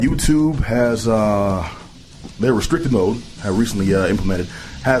YouTube has their restricted mode, have recently implemented,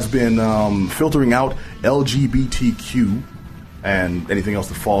 has been filtering out LGBTQ and anything else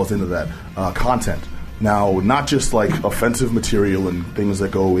that falls into that content. Now, not just like offensive material and things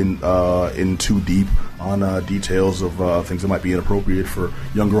that go in too deep on details of things that might be inappropriate for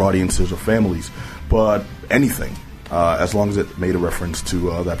younger audiences or families, but anything. As long as it made a reference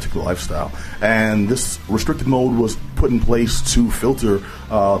to that particular lifestyle. And this restricted mode was put in place to filter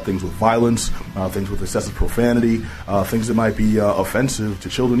things with violence, things with excessive profanity, things that might be offensive to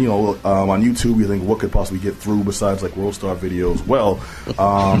children. You know, on YouTube, you think, what could possibly get through besides like World Star videos? Well,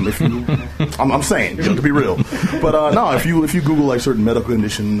 if you, I'm saying, you know, to be real. But no, if you Google like certain medical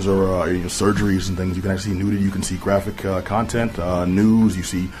conditions or surgeries and things, you can actually see nudity, you can see graphic content, news, you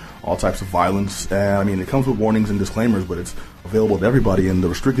see all types of violence. And I mean, it comes with warnings and disclaimers, but it's available to everybody. And the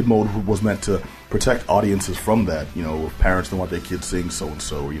restricted mode was meant to protect audiences from that. You know, if parents don't want their kids seeing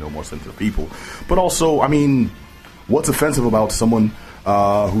so-and-so, you know, more sensitive people. But also, I mean, what's offensive about someone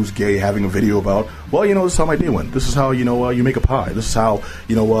who's gay having a video about, well, you know, this is how my day went. This is how, you know, you make a pie. This is how,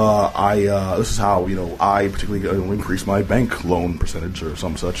 you know, this is how, you know, I particularly increase my bank loan percentage or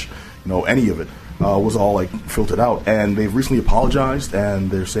some such, you know, any of it. Was all like filtered out, and they've recently apologized, and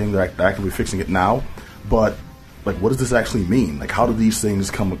they're saying they're actively fixing it now. But like, what does this actually mean? Like, how do these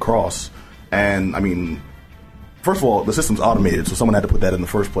things come across? And I mean, first of all, the system's automated, so someone had to put that in the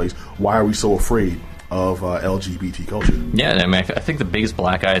first place. Why are we so afraid of LGBT culture? Yeah, I mean, I think the biggest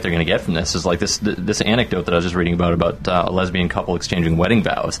black eye they're going to get from this is like this anecdote that I was just reading about a lesbian couple exchanging wedding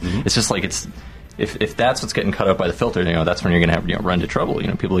vows. Mm-hmm. It's just like If that's what's getting cut out by the filter, you know, that's when you're going to have, you know, run into trouble. You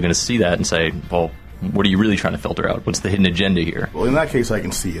know, people are going to see that and say, well, what are you really trying to filter out? What's the hidden agenda here? Well, in that case, I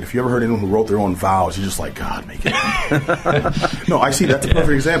can see it. If you ever heard anyone who wrote their own vows, you're just like, God, make it. No, I see. That's a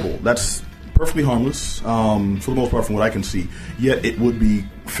perfect example. That's perfectly harmless, for the most part, from what I can see. Yet it would be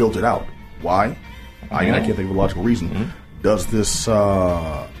filtered out. Why? I can't think of a logical reason. Mm-hmm. Does this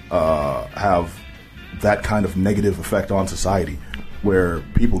have that kind of negative effect on society, where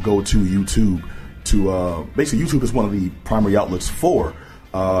people go to YouTube to basically, YouTube is one of the primary outlets for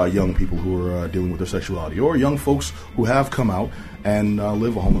young people who are dealing with their sexuality, or young folks who have come out and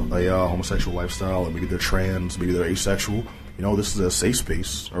live a homosexual lifestyle, and maybe they're trans, maybe they're asexual. You know, this is a safe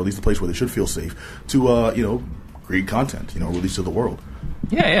space, or at least a place where they should feel safe to you know, create content, you know, release to the world.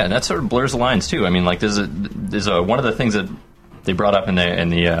 Yeah, and that sort of blurs the lines too. I mean, like there's a one of the things that they brought up in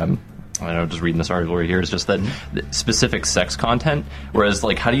the I know, just reading this article right here, is just that specific sex content, whereas,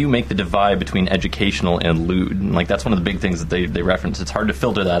 like, how do you make the divide between educational and lewd? And, like, that's one of the big things that they reference. It's hard to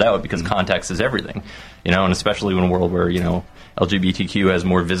filter that out because context is everything, you know, and especially in a world where, you know, LGBTQ has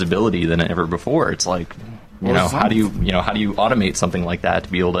more visibility than ever before. It's like, you know, how do you automate something like that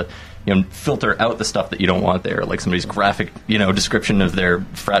to be able to, you know, filter out the stuff that you don't want there, like somebody's graphic, you know, description of their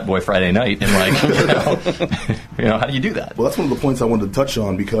frat boy Friday night, and like, you know, how do you do that? Well, that's one of the points I wanted to touch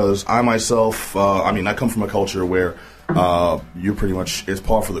on, because I myself, I mean, I come from a culture where you're pretty much, it's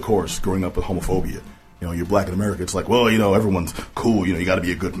par for the course growing up with homophobia. You know, you're black in America. It's like, well, you know, everyone's cool. You know, you got to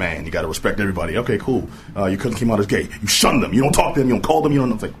be a good man. You got to respect everybody. Okay, cool. Your cousin came out as gay. You shun them. You don't talk to them. You don't call them. You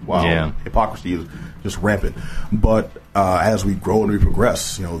don't. It's like, wow, hypocrisy is just rampant. But as we grow and we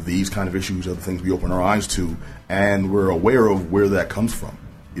progress, you know, these kind of issues are the things we open our eyes to, and we're aware of where that comes from.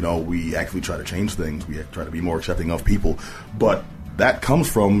 You know, we actually try to change things. We try to be more accepting of people, but that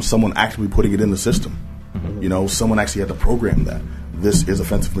comes from someone actively putting it in the system. Mm-hmm. You know, someone actually had to program that. This is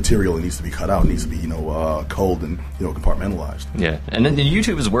offensive material. It needs to be cut out. It needs to be, you know, culled and, you know, compartmentalized. Yeah, and then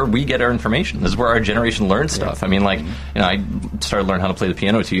YouTube is where we get our information. This is where our generation learns stuff. I mean, like, you know, I started learning how to play the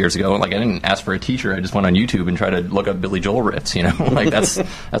piano 2 years ago. Like, I didn't ask for a teacher. I just went on YouTube and tried to look up Billy Joel riffs. You know, like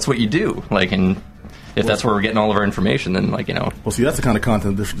that's what you do. Like, and if that's where we're getting all of our information, then, like, you know. Well, see, that's the kind of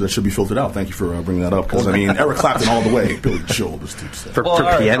content that should be filtered out. Thank you for bringing that up, because I mean, Eric Clapton all the way, Billy Joel, this dude said. For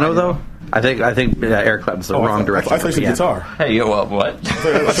piano, though. I think Eric Clapton's the wrong direction. I thought you said guitar. Hey, well, what? I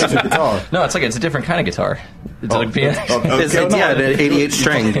thought you said guitar. No, it's a different kind of guitar. It's like piano. An 88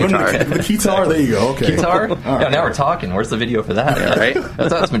 string guitar. The guitar. There you go. Okay. Guitar. Right. Yeah, now we're talking. Where's the video for that? Yeah, right.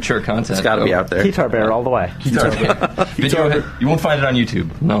 That's mature content. It's got to be out there. Guitar Bear all the way. Guitar Bear. Video. You won't find it on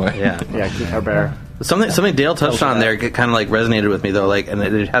YouTube. No way. Yeah. Guitar Bear. Something Dale touched on there kind of like resonated with me though. Like, and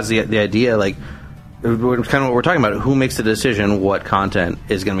it has the idea like. Kind of what we're talking about. Who makes the decision what content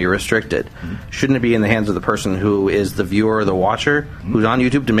is going to be restricted? Mm-hmm. Shouldn't it be in the hands of the person who is the viewer or the watcher, who's on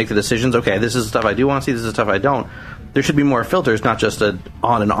YouTube, to make the decisions? Okay, this is the stuff I do want to see, this is the stuff I don't. there should be more filters, not just a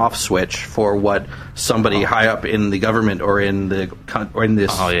on and off switch for what somebody high up in the government or in this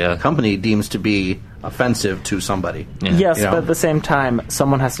company deems to be offensive to somebody. Yeah. Yes, but at the same time,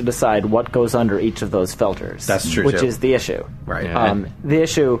 someone has to decide what goes under each of those filters. That's true, which too. is the issue. Right. Yeah. The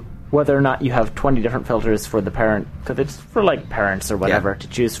issue, whether or not you have 20 different filters for the parent, because it's for like parents or whatever to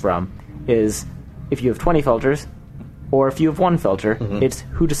choose from, is if you have 20 filters, or if you have one filter, it's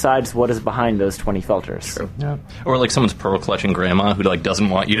who decides what is behind those 20 filters. True. Yeah. Or like someone's pearl clutching grandma who like doesn't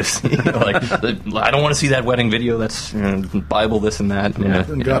want you to see. I don't want to see that wedding video. That's Bible this and that. Yeah.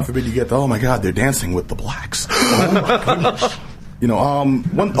 And God forbid you get oh my God, they're dancing with the blacks. Oh my goodness.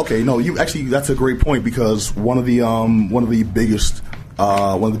 That's a great point, because one of the biggest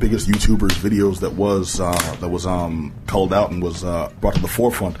YouTubers' videos that was called out and was brought to the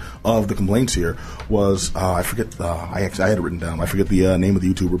forefront of the complaints here was I forget I had it written down. I forget the name of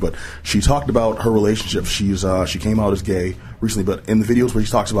the YouTuber, but she talked about her relationship. She came out as gay recently, but in the videos where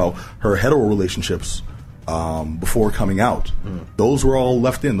she talks about her hetero relationships before coming out, those were all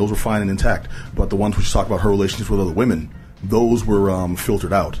left in. Those were fine and intact. But the ones where she talked about her relationships with other women, those were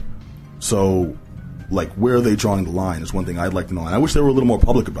filtered out. So, like, where are they drawing the line is one thing I'd like to know. And I wish they were a little more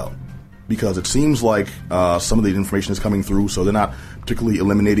public about, because it seems like some of the information is coming through, so they're not particularly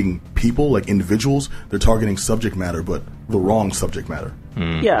eliminating people, like individuals. They're targeting subject matter, but the wrong subject matter.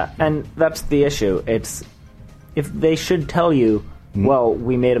 Yeah, and that's the issue. It's if they should tell you, well,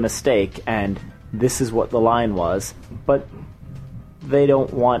 we made a mistake, and this is what the line was, but they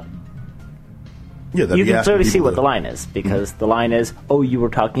don't want... Yeah, you can clearly see what the line is, because the line is, oh, you were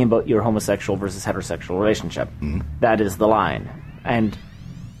talking about your homosexual versus heterosexual relationship. That is the line. And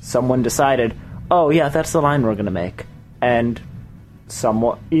someone decided, oh, yeah, that's the line we're going to make. And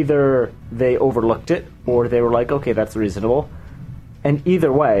either they overlooked it, or they were like, okay, that's reasonable. And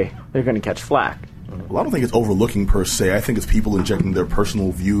either way, they're going to catch flack. Well, I don't think it's overlooking per se. I think it's people injecting their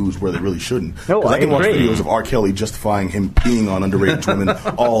personal views where they really shouldn't. No, I can watch agree. videos of R. Kelly justifying him peeing on underage women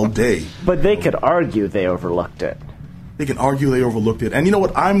all day. But they could argue they overlooked it. They can argue they overlooked it. And you know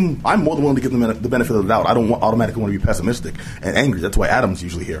what? I'm more than willing to give them the benefit of the doubt. I don't automatically want to be pessimistic and angry. That's why Adam's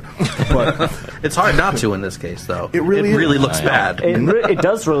usually here. But it's hard not to in this case, though. It really looks bad. It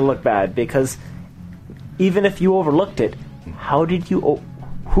does really look bad, because even if you overlooked it, how did you...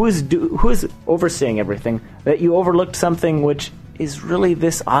 Who is overseeing everything that you overlooked something which is really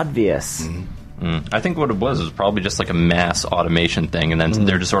this obvious? I think what it was probably just like a mass automation thing, and then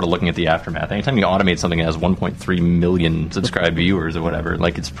they're just sort of looking at the aftermath. Anytime you automate something that has 1.3 million subscribed viewers or whatever,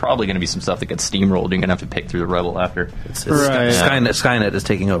 like, it's probably going to be some stuff that gets steamrolled. You're going to have to pick through the rubble after. Skynet is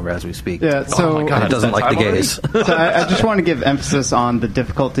taking over as we speak. Yeah, so oh my God, it doesn't like the gays. So I just want to give emphasis on the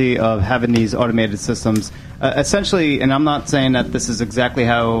difficulty of having these automated systems. Essentially, and I'm not saying that this is exactly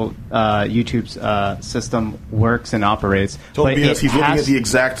how YouTube's system works and operates. But he's looking at the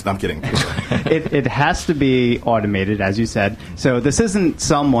exact... No, I'm kidding. It has to be automated, as you said. So this isn't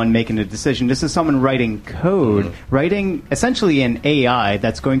someone making a decision. This is someone writing code, writing essentially an AI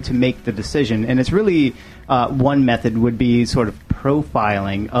that's going to make the decision. And it's really... one method would be sort of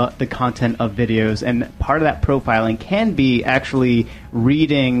profiling the content of videos, and part of that profiling can be actually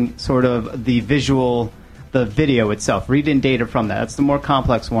reading sort of the video itself, reading data from that. That's the more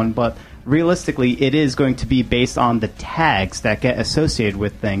complex one, but realistically, it is going to be based on the tags that get associated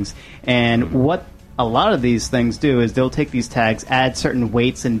with things. And what a lot of these things do is they'll take these tags, add certain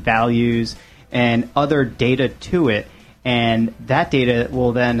weights and values and other data to it, and that data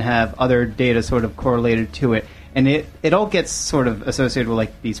will then have other data sort of correlated to it. And it all gets sort of associated with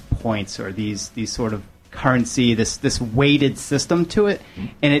like these points or these sort of currency, this weighted system to it.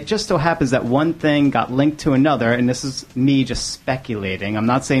 And it just so happens that one thing got linked to another, and this is me just speculating. I'm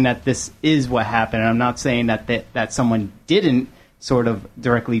not saying that this is what happened. I'm not saying that someone didn't sort of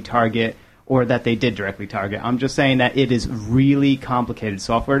directly target or that they did directly target. I'm just saying that it is really complicated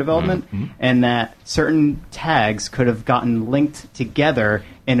software development, and that certain tags could have gotten linked together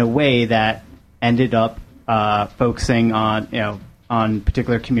in a way that ended up focusing on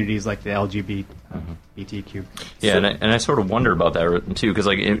particular communities like the LGBTQ. Yeah, and I sort of wonder about that too, because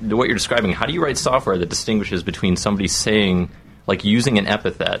like what you're describing, how do you write software that distinguishes between somebody saying, like, using an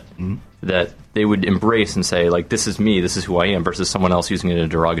epithet that they would embrace and say, like, this is me, this is who I am, versus someone else using it in a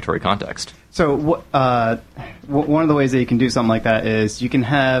derogatory context? So one of the ways that you can do something like that is you can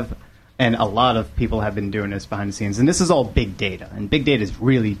have, and a lot of people have been doing this behind the scenes, and this is all big data, and big data is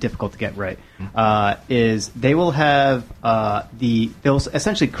really difficult to get right, is they will have they'll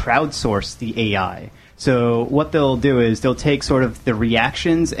essentially crowdsource the AI. So what they'll do is they'll take sort of the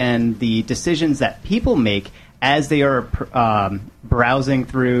reactions and the decisions that people make as they are browsing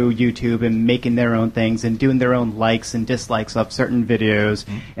through YouTube and making their own things and doing their own likes and dislikes of certain videos,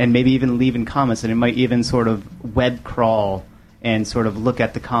 and maybe even leaving comments, and it might even sort of web crawl and sort of look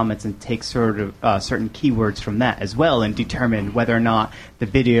at the comments and take sort of certain keywords from that as well and determine whether or not the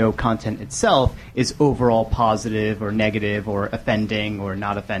video content itself is overall positive or negative or offending or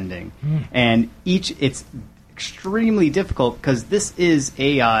not offending. And it's extremely difficult because this is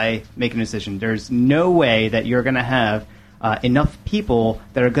AI making a decision. There's no way that you're going to have enough people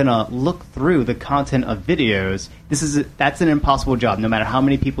that are going to look through the content of videos. That's an impossible job, no matter how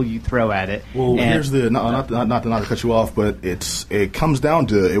many people you throw at it. Well, here's the not to cut you off, but it comes down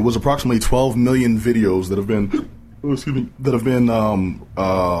to it was approximately 12 million videos that have been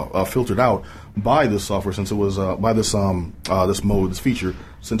filtered out by this software since it was by this feature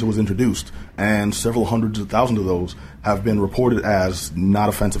since it was introduced, and several hundreds of thousands of those have been reported as not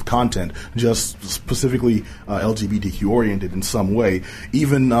offensive content, just specifically LGBTQ oriented in some way.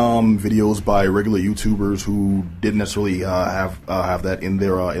 Even videos by regular YouTubers who didn't necessarily have that in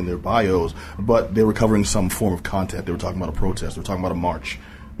their bios, but they were covering some form of content. They were talking about a protest. They were talking about a march.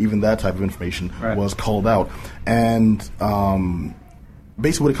 Even that type of information was called out. And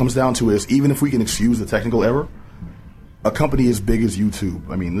basically what it comes down to is, even if we can excuse the technical error, a company as big as YouTube,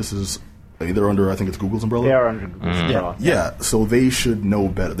 I mean, they're under, I think it's Google's umbrella? They are under Google's umbrella. Yeah, so they should know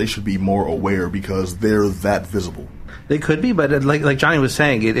better. They should be more aware because they're that visible. They could be, but like Johnny was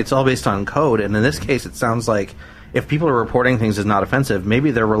saying, it's all based on code. And in this case, it sounds like if people are reporting things as not offensive, maybe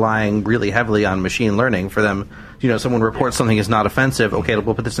they're relying really heavily on machine learning for them. Someone reports something as not offensive. Okay,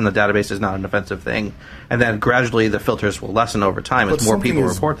 we'll put this in the database as not an offensive thing, and then gradually the filters will lessen over time as more people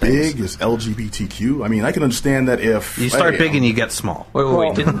report things. Big as LGBTQ. I mean, I can understand that if you start big and you get small.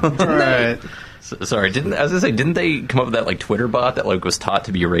 Wait, didn't they? Sorry, didn't they come up with that like Twitter bot that like was taught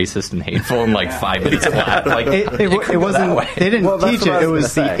to be racist and hateful in like 5 minutes flat? Like it wasn't. They didn't teach it. It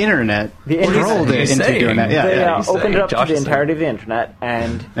was the internet. The internet rolled it into doing that. They Yeah. opened it up to the entirety of the internet,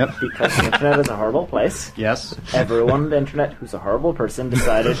 and because the internet is a horrible place, Yes. everyone on the internet who's a horrible person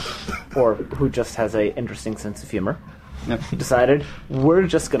decided, or who just has a interesting sense of humor, decided we're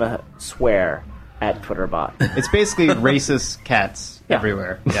just gonna swear at Twitterbot. It's basically racist cats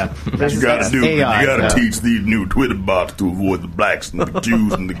everywhere. Yeah. What you gotta do, AI, you gotta teach these new Twitter bots to avoid the blacks and the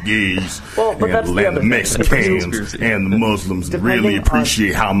Jews and the gays and the Mexicans and the Muslims and really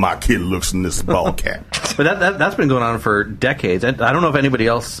appreciate how my kid looks in this ball cap. But that's been going on for decades. I don't know if anybody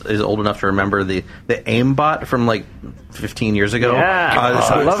else is old enough to remember the aimbot from like 15 years ago.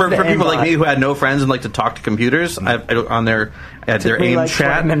 Yeah. For people like me who had no friends and like to talk to computers on their AIM like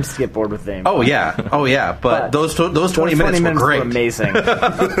chat. 20 minutes to get bored with the AIM. Oh yeah. But those 20 minutes were great. Were amazing.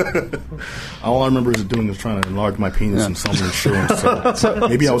 All I remember is doing is trying to enlarge my penis and sell me insurance. So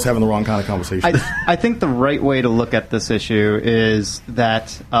maybe I was having the wrong kind of conversation. I think the right way to look at this issue is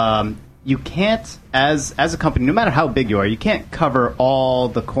that you can't, as a company, no matter how big you are, you can't cover all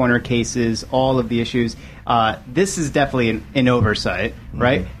the corner cases, all of the issues. This is definitely an oversight,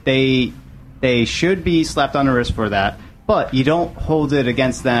 right? They should be slapped on the wrist for that, but you don't hold it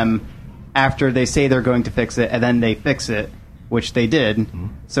against them after they say they're going to fix it and then they fix it, which they did.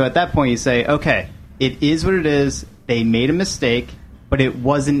 So at that point you say, okay, it is what it is. They made a mistake, but it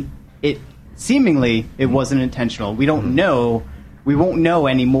wasn't intentional. We don't know. We won't know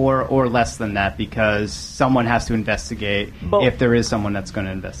any more or less than that because someone has to investigate if there is someone that's going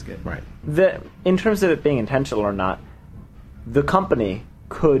to investigate. Right. In terms of it being intentional or not, the company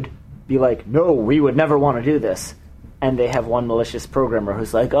could be like, no, we would never want to do this. And they have one malicious programmer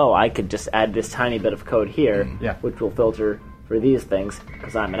who's like, oh, I could just add this tiny bit of code here, which will filter for these things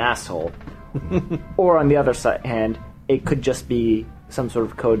because I'm an asshole. Or on the other hand, it could just be some sort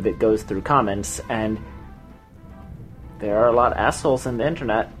of code that goes through comments, and there are a lot of assholes in the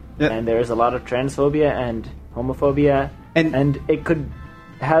internet, and there's a lot of transphobia and homophobia, and it could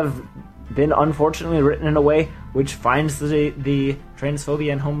have been unfortunately written in a way which finds the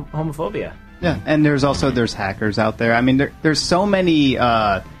transphobia and homophobia. Yeah, and there's hackers out there. I mean, there's so many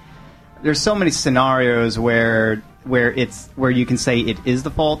scenarios where you can say it is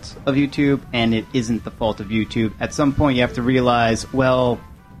the fault of YouTube and it isn't the fault of YouTube. At some point, you have to realize, well,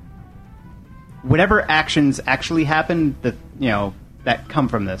 whatever actions actually happened that come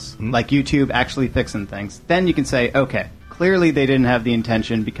from this, like YouTube actually fixing things, then you can say, okay, clearly they didn't have the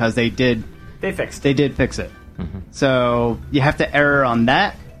intention because they did fix it. So you have to err on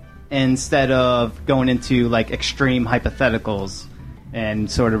that instead of going into like extreme hypotheticals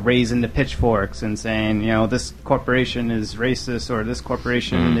and sort of raising the pitchforks and saying, this corporation is racist or this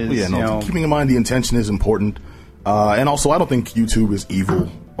corporation is, keeping in mind the intention is important. And also, I don't think YouTube is evil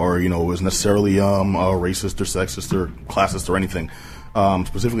or, is necessarily racist or sexist or classist or anything.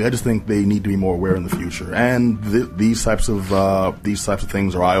 Specifically, I just think they need to be more aware in the future. And these types of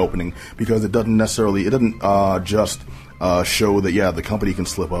things are eye-opening because it doesn't just show that, the company can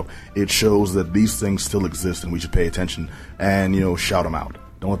slip up. It shows that these things still exist and we should pay attention and, shout them out.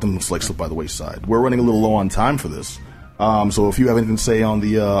 Don't let them slip by the wayside. We're running a little low on time for this. So if you have anything to say on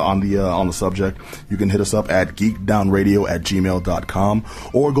the subject, you can hit us up at geekdownradio@gmail.com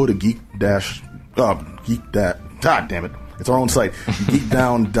or go to God damn it. It's our own site,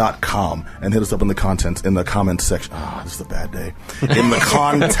 geekdown.com, and hit us up in the comments section. This is a bad day. In the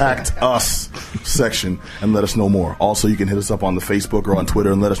contact us section and let us know more. Also, you can hit us up on the Facebook or on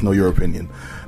Twitter and let us know your opinion.